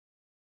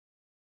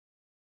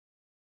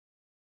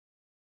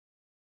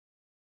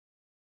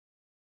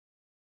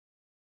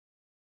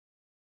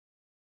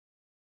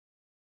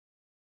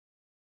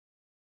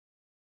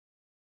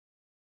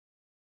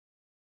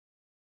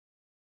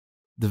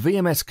The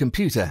VMS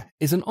Computer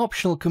is an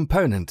optional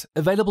component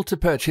available to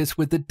purchase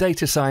with the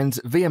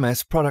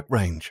DataSign-VMS product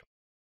range.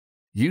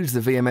 Use the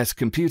VMS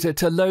Computer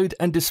to load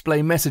and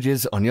display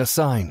messages on your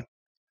sign.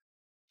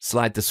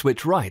 Slide the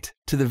switch right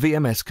to the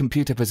VMS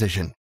Computer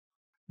position.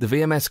 The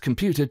VMS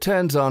Computer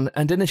turns on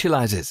and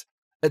initializes.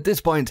 At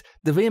this point,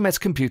 the VMS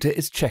Computer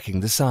is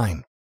checking the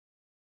sign.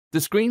 The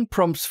screen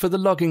prompts for the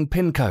login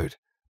PIN code.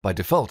 By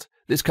default,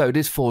 this code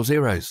is 4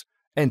 zeros.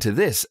 Enter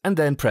this and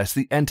then press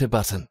the Enter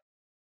button.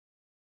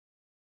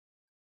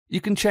 You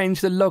can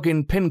change the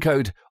login PIN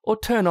code or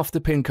turn off the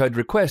PIN code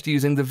request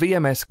using the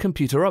VMS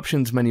Computer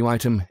Options menu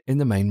item in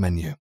the main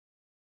menu.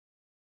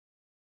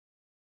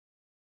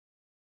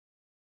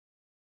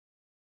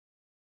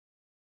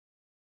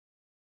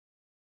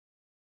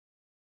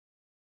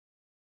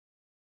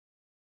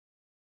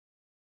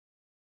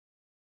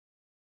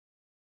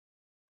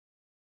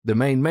 The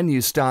main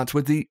menu starts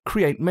with the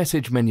Create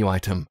Message menu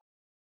item.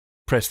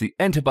 Press the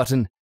Enter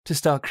button to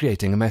start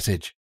creating a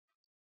message.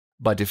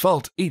 By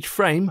default, each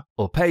frame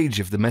or page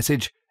of the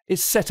message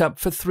is set up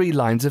for 3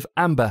 lines of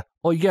amber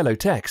or yellow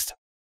text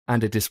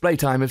and a display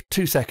time of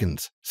 2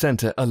 seconds,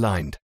 center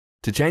aligned.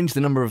 To change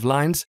the number of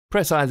lines,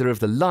 press either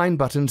of the line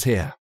buttons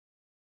here.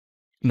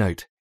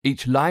 Note,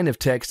 each line of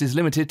text is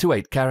limited to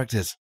 8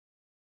 characters.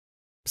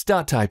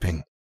 Start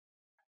typing.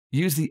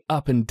 Use the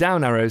up and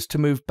down arrows to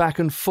move back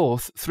and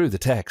forth through the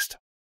text.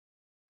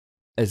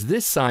 As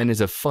this sign is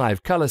a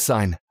 5-color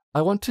sign,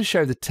 I want to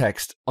show the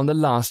text on the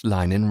last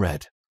line in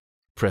red.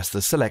 Press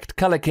the Select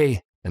Color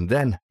key and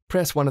then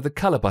press one of the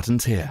color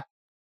buttons here.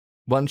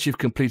 Once you've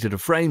completed a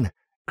frame,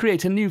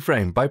 create a new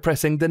frame by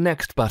pressing the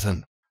Next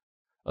button.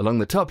 Along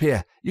the top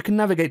here, you can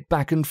navigate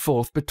back and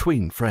forth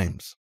between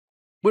frames.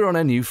 We're on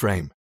a new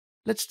frame.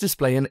 Let's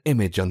display an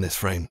image on this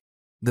frame.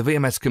 The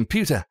VMS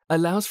Computer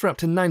allows for up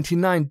to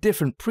 99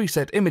 different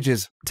preset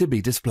images to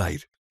be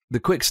displayed.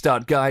 The Quick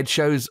Start Guide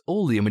shows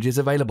all the images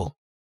available.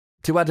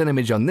 To add an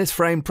image on this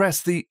frame,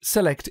 press the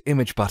Select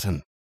Image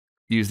button.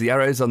 Use the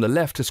arrows on the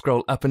left to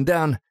scroll up and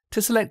down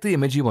to select the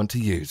image you want to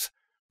use.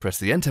 Press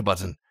the Enter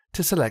button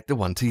to select the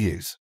one to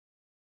use.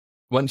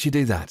 Once you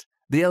do that,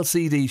 the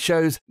LCD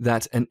shows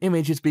that an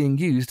image is being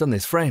used on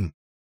this frame.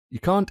 You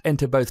can't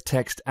enter both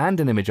text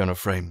and an image on a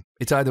frame.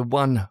 It's either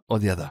one or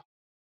the other.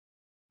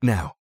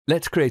 Now,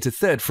 let's create a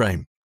third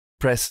frame.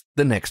 Press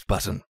the Next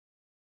button.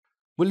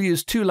 We'll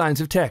use 2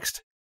 lines of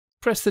text.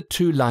 Press the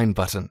 2-line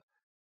button.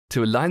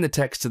 To align the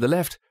text to the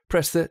left,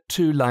 press the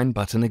 2-line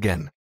button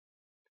again.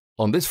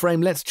 On this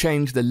frame, let's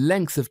change the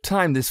length of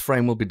time this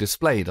frame will be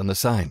displayed on the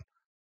sign.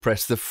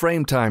 Press the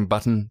Frame Time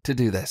button to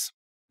do this.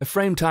 A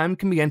frame time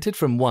can be entered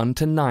from 1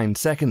 to 9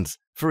 seconds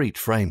for each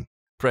frame.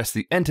 Press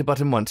the Enter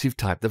button once you've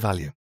typed the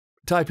value.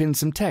 Type in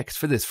some text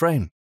for this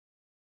frame.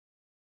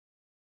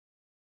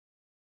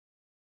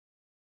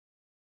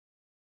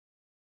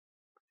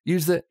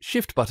 Use the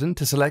Shift button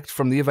to select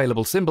from the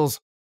available symbols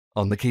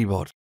on the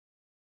keyboard.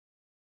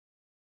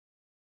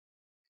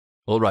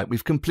 Alright,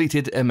 we've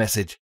completed a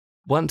message.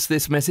 Once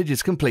this message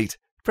is complete,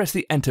 press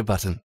the Enter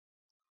button.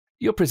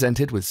 You're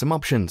presented with some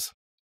options.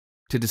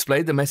 To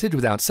display the message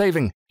without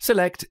saving,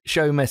 select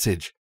Show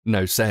Message,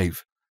 No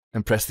Save,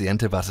 and press the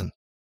Enter button.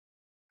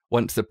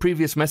 Once the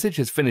previous message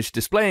has finished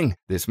displaying,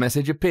 this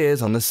message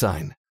appears on the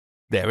sign.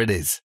 There it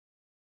is.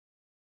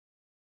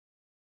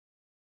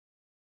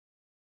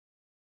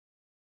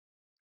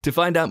 To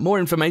find out more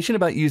information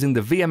about using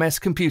the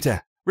VMS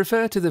Computer,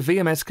 refer to the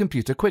VMS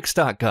Computer Quick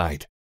Start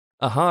Guide.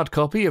 A hard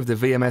copy of the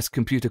VMS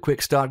Computer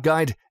Quick Start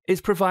Guide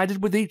is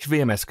provided with each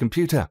VMS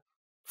computer.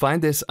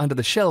 Find this under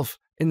the shelf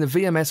in the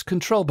VMS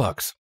control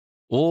box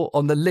or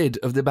on the lid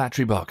of the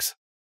battery box.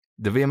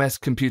 The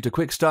VMS Computer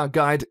Quick Start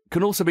Guide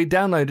can also be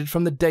downloaded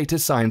from the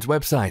DataSign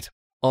website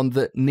on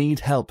the Need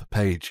Help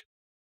page.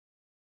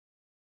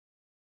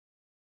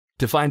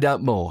 To find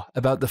out more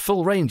about the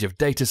full range of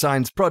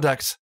DataSign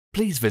products,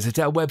 please visit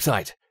our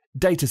website,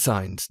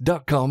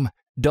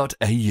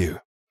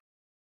 datasigns.com.au.